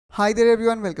Hi there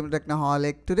everyone, welcome to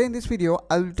Technoholic. Today in this video,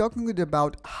 I'll be talking with you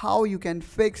about how you can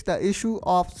fix the issue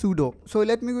of sudo. So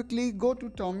let me quickly go to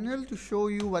terminal to show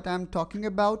you what I'm talking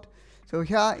about. So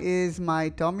here is my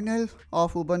terminal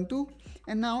of Ubuntu.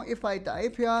 And now if I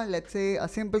type here, let's say a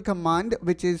simple command,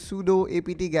 which is sudo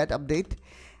apt get update.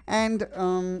 And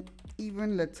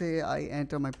even let's say I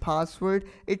enter my password,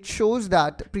 it shows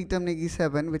that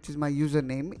pritamnegi7, which is my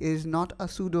username, is not a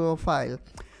sudo file.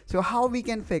 So how we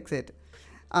can fix it?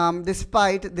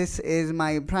 Despite this is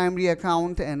my primary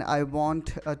account and I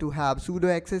want to have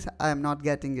sudo access, I am not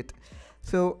getting it.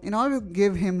 So in order to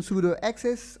give him sudo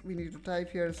access, we need to type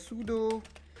here sudo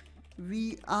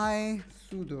vi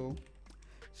sudo.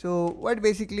 So what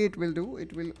basically it will do,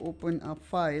 it will open a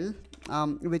file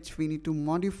which we need to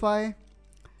modify.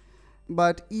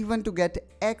 But even to get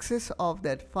access of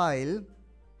that file,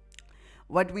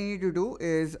 what we need to do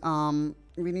is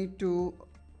we need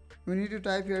to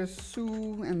type here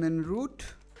su and then root,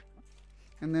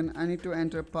 and then I need to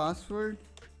enter password.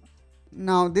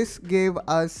 Now this gave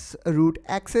us a root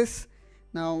access.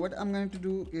 Now what I'm going to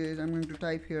do is I'm going to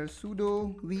type here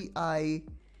sudo vi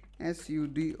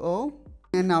sudo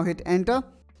and now hit enter.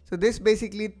 So this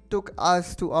basically took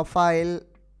us to a file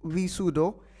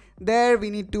vsudo. There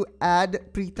we need to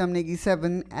add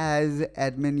pritamnegi7 as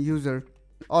admin user,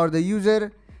 or the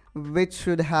user which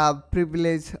should have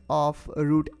privilege of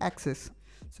root access.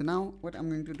 So now what I'm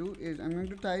going to do is I'm going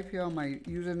to type here my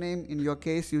username. In your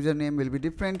case, username will be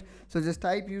different. So just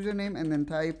type username and then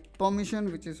type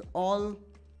permission, which is all,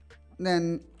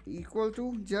 then equal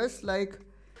to, just like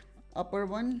upper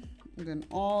one, then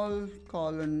all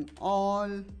colon all,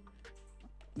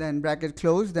 then bracket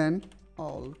close, then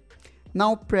all.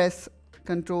 Now press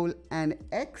Ctrl and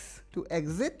X to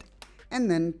exit,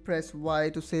 and then press Y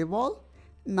to save all.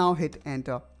 Now hit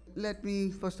enter. Let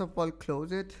me first of all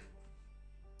close it,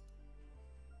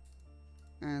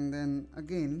 and then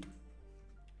again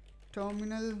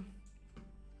terminal,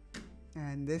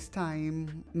 and this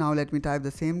time now let me type the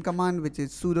same command, which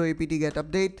is sudo apt get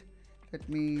update. Let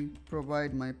me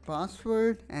provide my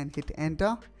password and hit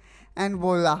enter, and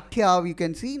voila, here you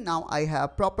can see now I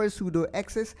have proper sudo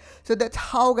access. So that's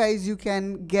how guys you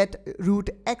can get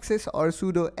root access or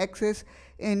sudo access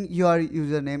in your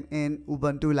username in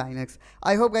Ubuntu Linux.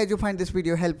 I hope guys you find this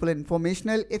video helpful and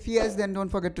informational. If yes, then don't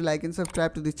forget to like and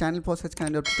subscribe to this channel for such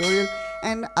kind of tutorial,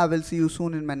 and I will see you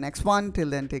soon in my next one. Till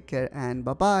then, take care and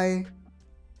bye bye.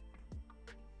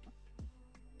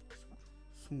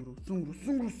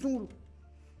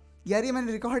 यार ये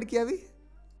मैंने record किया अभी.